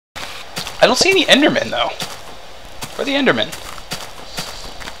I don't see any Endermen, though. Where are the Endermen?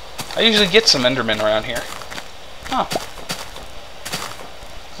 I usually get some Endermen around here. Huh.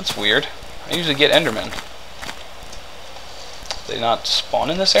 That's weird. I usually get Endermen. Do they not spawn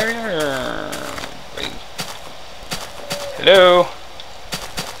in this area, or... Wait. Hello?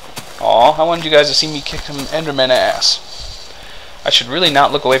 Aw, I wanted you guys to see me kick some Enderman ass. I should really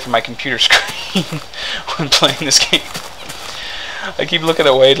not look away from my computer screen when playing this game. I keep looking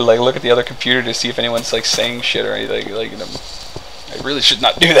away to like look at the other computer to see if anyone's like saying shit or anything. Like, I really should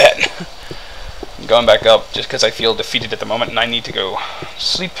not do that. I'm going back up just because I feel defeated at the moment and I need to go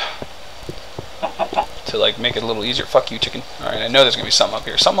sleep to like make it a little easier. Fuck you, chicken. All right, I know there's gonna be something up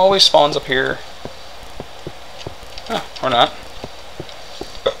here. Something always spawns up here. Huh, or not.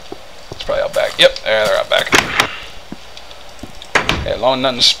 It's probably out back. Yep, there they're out back. Yeah, as long as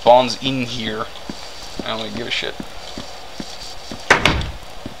nothing spawns in here, I don't really give a shit.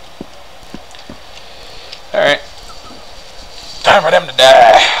 Alright. Time for them to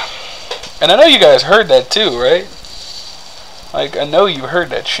die. And I know you guys heard that too, right? Like, I know you heard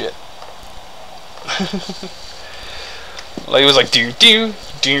that shit. Like, it was like, do.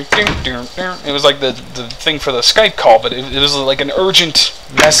 It was like the thing for the Skype call, but it was like an urgent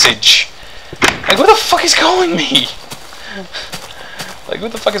message. Like, who the fuck is calling me? Like, who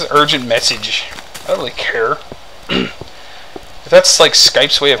the fuck is urgent message? I don't really care. If that's like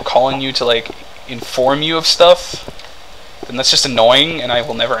Skype's way of calling you to like inform you of stuff, then that's just annoying, and I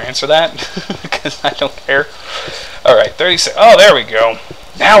will never answer that because I don't care. All right, 36. Oh, there we go.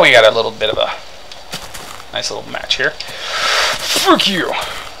 Now we got a little bit of a nice little match here. Fuck you.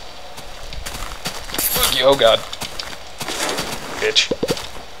 Fuck you. Oh god. Bitch.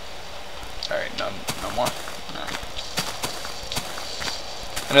 Alright, no more. No.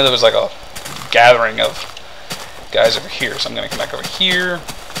 I know there was like a gathering of guys over here, so I'm gonna come back over here.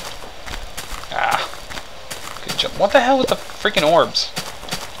 Ah. Good jump. What the hell with the freaking orbs?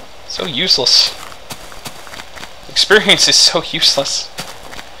 So useless. Experience is so useless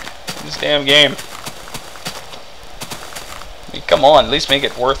in this damn game. I mean, come on, at least make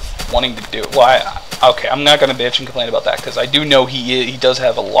it worth wanting to do. Well, okay, I'm not gonna bitch and complain about that because I do know he does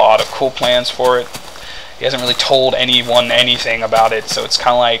have a lot of cool plans for it. He hasn't really told anyone anything about it, so it's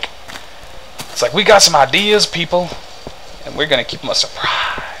kind of like we got some ideas, people, and we're gonna keep them a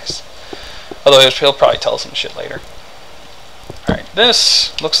surprise. Although he'll probably tell us some shit later. All right,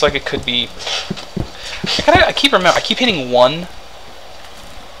 this looks like it could be. I keep hitting 1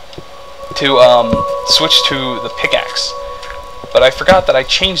 to switch to the pickaxe. But I forgot that I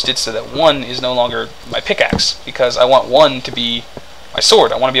changed it so that 1 is no longer my pickaxe, because I want 1 to be my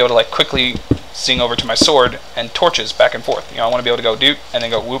sword. I want to be able to like quickly sing over to my sword and torches back and forth. You know, I want to be able to go doot and then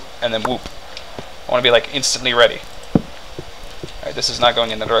go whoop and then whoop. I want to be like instantly ready. Alright, this is not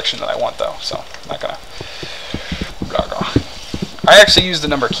going in the direction that I want though, so I'm not gonna blah, blah. I actually use the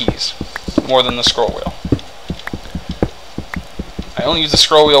number keys more than the scroll wheel. I only use the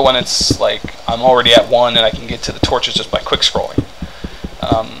scroll wheel when it's like I'm already at 1 and I can get to the torches just by quick scrolling.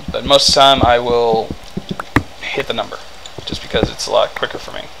 But most of the time I will hit the number just because it's a lot quicker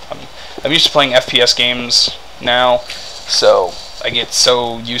for me. I'm used to playing FPS games now, so I get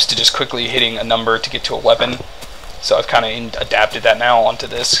so used to just quickly hitting a number to get to a weapon. So I've kind of adapted that now onto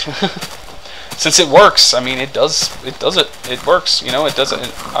this. Since it works, I mean, it works, you know, it does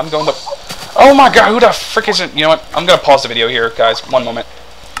it. I'm going to... Oh my god, who the frick is it? You know what? I'm going to pause the video here, guys. 1 moment.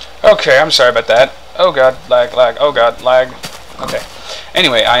 Okay, I'm sorry about that. Oh god, lag. Oh god, lag. Okay.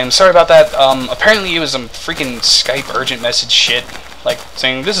 Anyway, I am sorry about that. Apparently it was some freaking Skype urgent message shit. Like,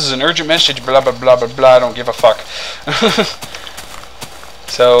 saying, this is an urgent message, blah, blah, blah, blah, blah, I don't give a fuck.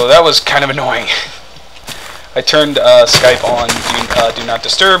 So, that was kind of annoying. I turned Skype on do not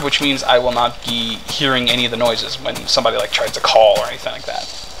disturb, which means I will not be hearing any of the noises when somebody like tries to call or anything like that.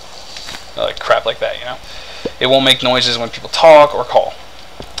 Like crap like that, you know. It won't make noises when people talk or call,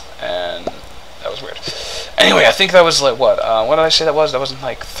 and that was weird. Anyway, I think that was like what did I say that was? That wasn't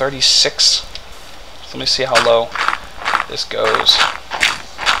like 36. So let me see how low this goes.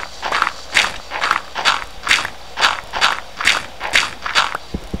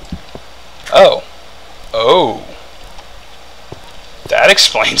 Oh, that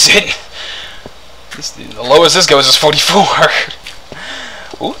explains it. The lowest this goes is 44.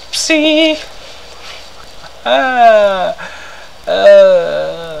 Oopsie.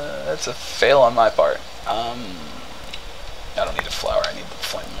 That's a fail on my part. I don't need a flower. I need the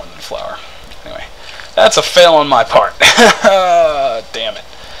flame more than a flower. Anyway, that's a fail on my part. Damn it.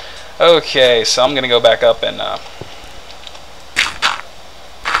 Okay, so I'm gonna go back up and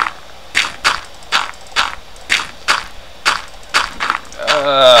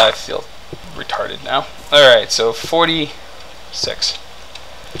I feel retarded now. Alright, so 46.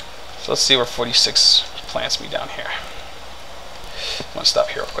 So let's see where 46 plants me down here. I'm gonna stop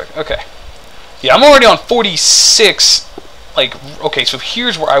here real quick. Okay. Yeah, I'm already on 46. Like, okay, so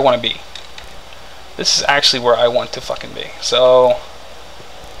here's where I want to be. This is actually where I want to fucking be. So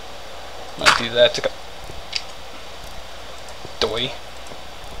I'm gonna do that to doy.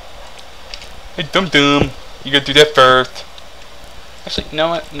 Hey, dum-dum, you gotta do that first. Actually, you know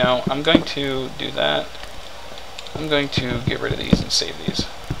what? No, I'm going to do that. I'm going to get rid of these and save these.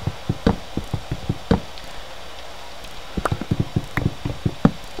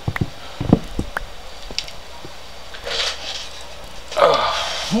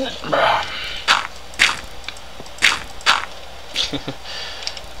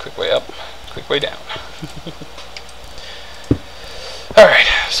 Quick way up, quick way down. Alright,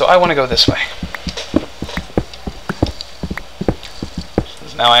 so I want to go this way.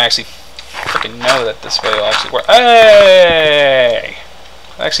 Now I actually freaking know that this way will actually work. Hey!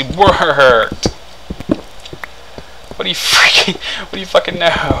 It actually worked! What do you fucking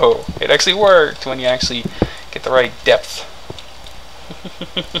know? It actually worked when you actually get the right depth.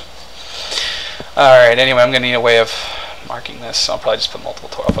 Alright, anyway, I'm gonna need a way of marking this, so I'll probably just put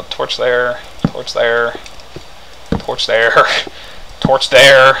multiple I'll put torch there, torch there, torch there, torch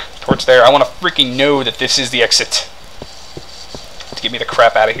there, torch there. I want to freaking know that this is the exit to get me the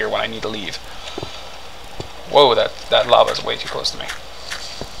crap out of here when I need to leave. Whoa, that lava is way too close to me.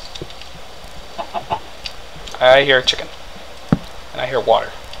 I hear chicken, and I hear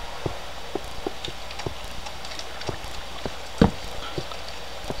water.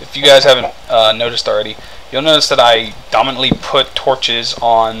 If you guys haven't noticed already, you'll notice that I dominantly put torches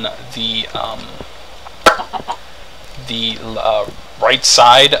on the right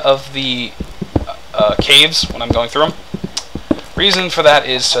side of the caves when I'm going through them. Reason for that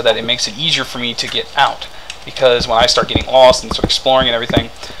is so that it makes it easier for me to get out, because when I start getting lost and start exploring and everything,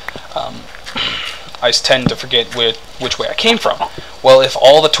 I tend to forget which way I came from. Well, if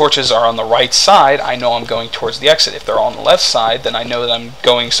all the torches are on the right side, I know I'm going towards the exit. If they're on the left side, then I know that I'm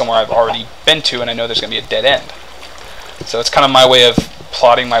going somewhere I've already been to, and I know there's going to be a dead end. So it's kind of my way of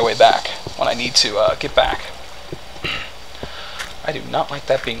plotting my way back when I need to get back. I do not like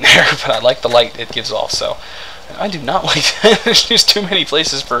that being there, but I like the light it gives off, so I do not like that. There's just too many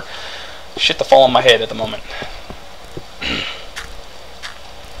places for shit to fall on my head at the moment.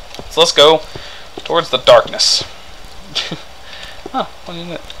 So let's go towards the darkness. Oh, what is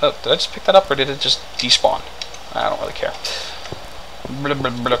it? Oh, did I just pick that up, or did it just despawn? I don't really care.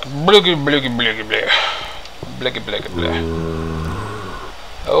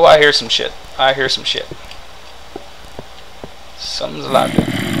 Oh, I hear some shit. I hear some shit. Something's loud.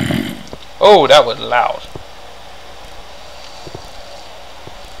 Oh, that was loud.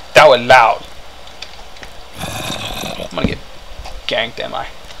 That was loud. I'm gonna get ganked, am I?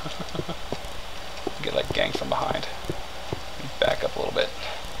 Get like ganked from behind. Back up a little bit.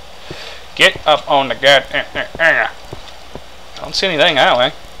 Get up on the gut. I don't see anything that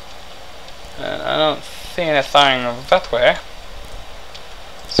way. And I don't see anything that way.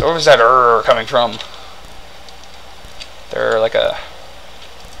 So where was that coming from? There like a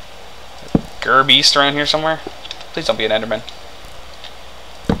Gur beast around here somewhere? Please don't be an Enderman.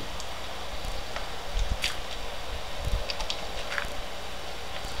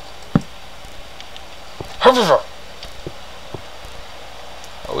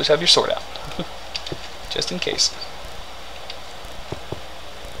 Always have your sword out. Just in case.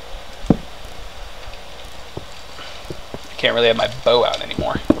 I can't really have my bow out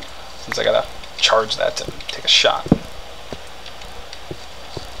anymore, since I gotta charge that to take a shot.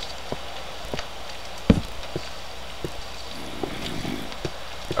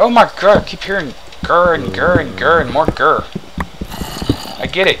 Oh my god, I keep hearing gur and gur and gur and more gur. I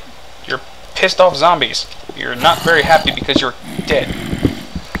get it. You're pissed off zombies. You're not very happy because you're dead.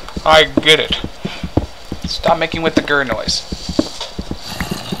 I get it. Stop making with the gur noise.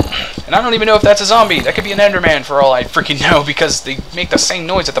 And I don't even know if that's a zombie. That could be an Enderman for all I freaking know, because they make the same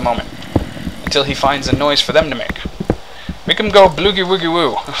noise at the moment. Until he finds a noise for them to make. Make him go bloogie woogie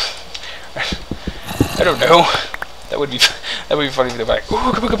woo. I don't know. That would be funny if they were like,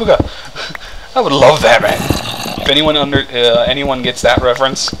 ooga booga booga. I would love that, man. If anyone gets that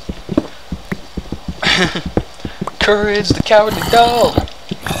reference. Courage the Cowardly Dog.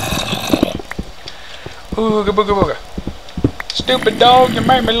 Ooga booga booga. Stupid dog, you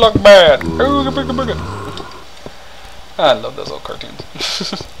made me look bad. Ooga booga booga. I love those old cartoons.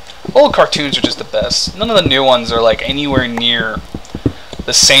 Old cartoons are just the best. None of the new ones are like anywhere near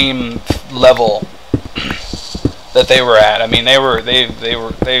the same level that they were at. I mean,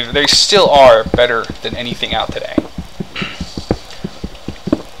 they still are better than anything out today.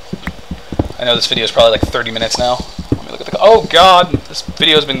 I know this video is probably like 30 minutes now. Let me look at the. Oh God, this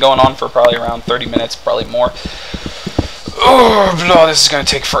video has been going on for probably around 30 minutes, probably more. Oh no, this is gonna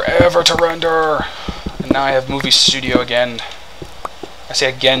take forever to render. And now I have Movie Studio again. I say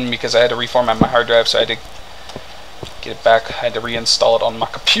again because I had to reformat my hard drive, so I had to get it back. I had to reinstall it on my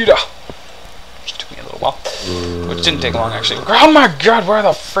computer, which took me a little while, which didn't take long actually. Oh my God, where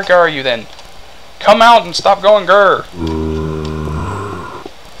the frick are you then? Come out and stop going grr.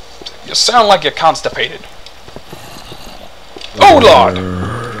 You sound like you're constipated. Oh Lord!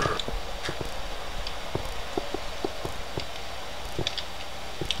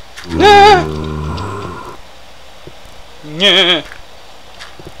 Nah. Yeah.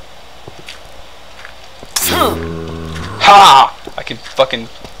 Ha! I can fucking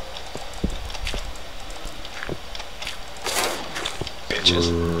bitches.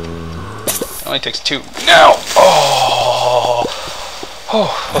 It only takes 2. No! Oh!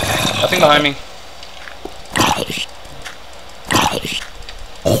 Oh, okay. Nothing behind me.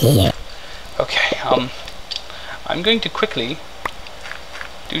 Okay, I'm going to quickly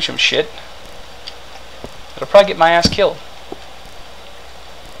do some shit. It'll probably get my ass killed.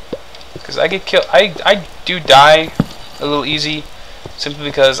 Because I get killed. I do die a little easy simply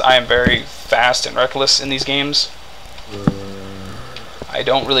because I am very fast and reckless in these games. I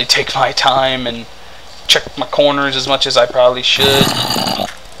don't really take my time and check my corners as much as I probably should.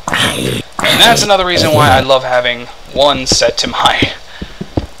 And that's another reason why I love having one set to my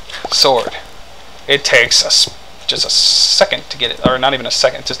sword. It takes just a second to get it, or not even a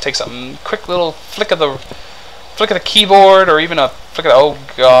second. It just takes a quick little flick of the keyboard, or even a flick of the, oh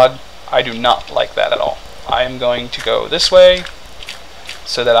God, I do not like that at all. I am going to go this way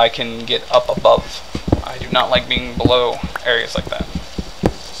so that I can get up above. I do not like being below areas like that.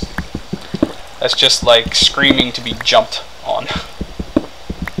 That's just like screaming to be jumped on.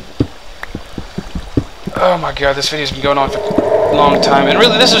 Oh my God, this video's been going on for a long time. And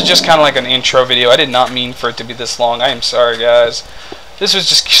really, this was just kind of like an intro video. I did not mean for it to be this long. I am sorry, guys. This was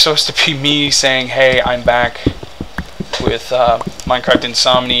just supposed to be me saying, hey, I'm back with Minecraft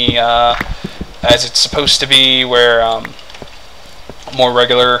Insomnia as it's supposed to be, where more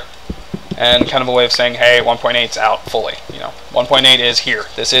regular, and kind of a way of saying, hey, 1.8's out fully. You know, 1.8 is here.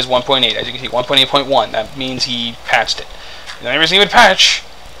 This is 1.8. As you can see, 1.8.1. That means he patched it. And the only reason he would patch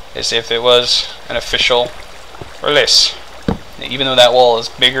is if it was an official release. Even though that wall is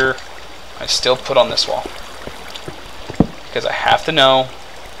bigger, I still put on this wall because I have to know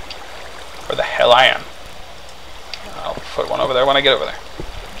where the hell I am. I'll put one over there when I get over there.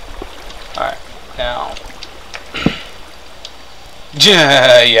 Alright, now.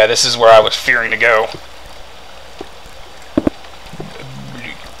 Yeah, this is where I was fearing to go.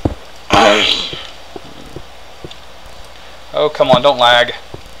 Oh, come on, don't lag.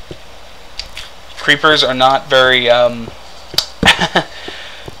 Creepers are not very,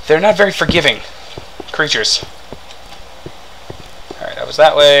 they're not very forgiving creatures. Alright, I was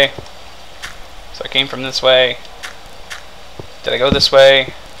that way. So I came from this way. Did I go this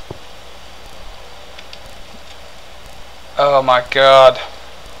way? Oh my God.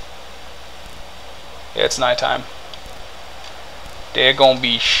 Yeah, it's nighttime. There's gonna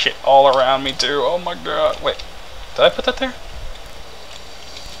be shit all around me too. Oh my God. Wait, did I put that there?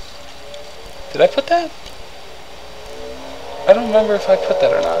 Did I put that? I don't remember if I put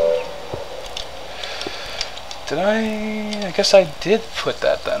that or not. Did I? I guess I did put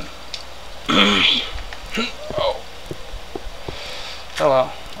that then. Oh. Oh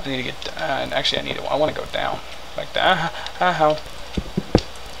well. I need to get. Actually, I need to. I want to go down. Like that. How?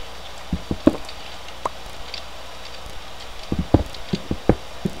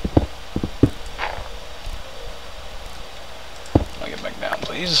 Let me get back down,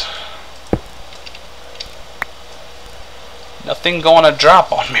 please. Nothing gonna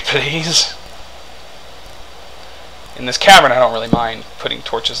drop on me, please. In this cavern, I don't really mind putting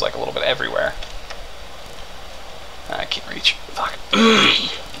torches like a little bit everywhere. I can't reach. Fuck.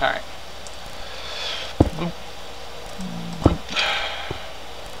 Alright. Bloop.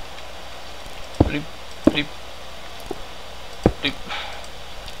 Bloop. Bloop. Bloop.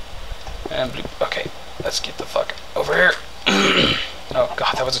 And bloop. Okay, let's get the fuck over here. Oh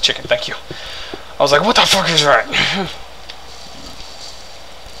God, that was a chicken, thank you. I was like, what the fuck is that?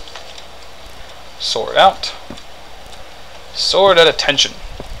 Sword out. Sword at attention.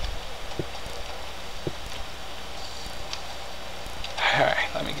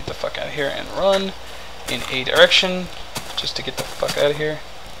 Alright, let me get the fuck out of here and run in a direction just to get the fuck out of here.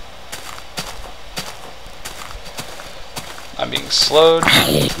 I'm being slowed.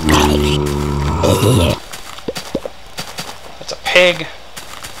 That's a pig.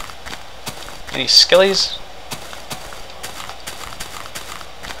 Any skellies?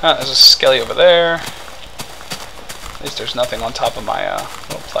 There's a skelly over there. At least there's nothing on top of my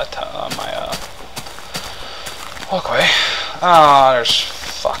little plateau, my walkway. Ah, there's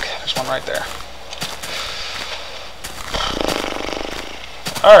one right there.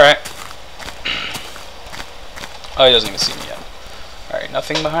 Alright. Oh, he doesn't even see me yet. Alright,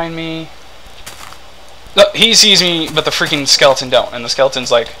 nothing behind me. No, he sees me, but the freaking skeleton don't. And the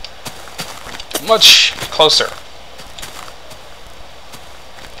skeleton's like much closer.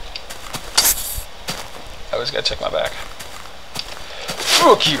 I always gotta check my back.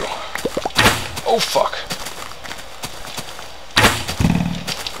 Fuck you! Oh fuck.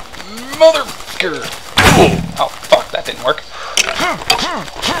 Motherfucker! Oh fuck, that didn't work.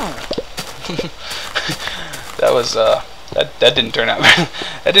 That was that didn't turn out.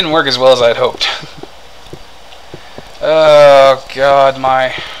 That didn't work as well as I'd hoped. Oh god,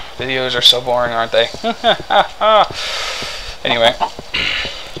 my videos are so boring, aren't they? Anyway.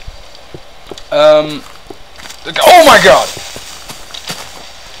 Oh my god!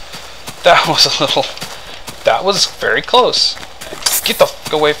 That was very close. Get the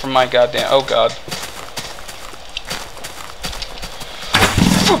fuck away from my goddamn, oh god.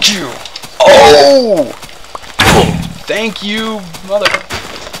 Fuck you! Oh! Thank you, mother.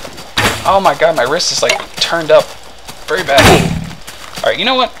 Oh my god, my wrist is like turned up very bad. Alright, you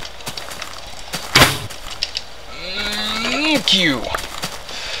know what? Thank you.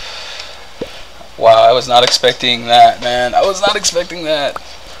 Wow, I was not expecting that, man. I was not expecting that.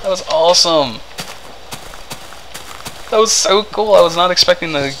 That was awesome. That was so cool. I was not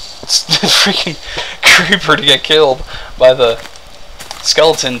expecting the freaking creeper to get killed by the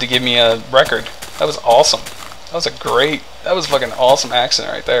skeleton to give me a record. That was awesome. That was fucking awesome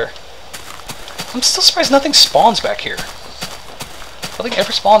accident right there. I'm still surprised nothing spawns back here. Nothing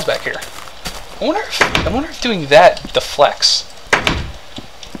ever spawns back here. I wonder if doing that deflects.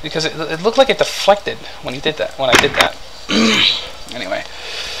 Because it looked like it deflected when I did that. Anyway,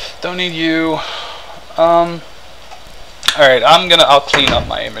 don't need you. Alright, I'll clean up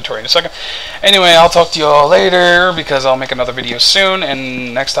my inventory in a second. Anyway, I'll talk to you all later because I'll make another video soon,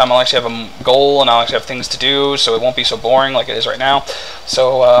 and next time I'll actually have a goal and I'll actually have things to do, so it won't be so boring like it is right now.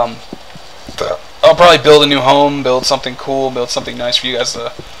 So I'll probably build a new home, build something cool, build something nice for you guys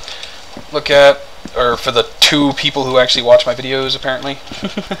to look at, or for the 2 people who actually watch my videos, apparently.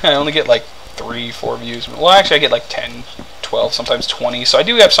 I only get like 3-4 views. Well, actually I get like 10, 12, sometimes 20, so I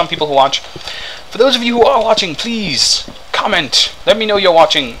do have some people who watch. For those of you who are watching, please comment. Let me know you're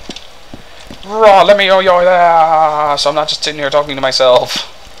watching. Let me know you're there, so I'm not just sitting here talking to myself.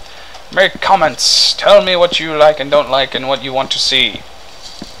 Make comments. Tell me what you like and don't like and what you want to see.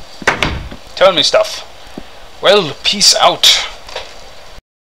 Tell me stuff. Well, peace out.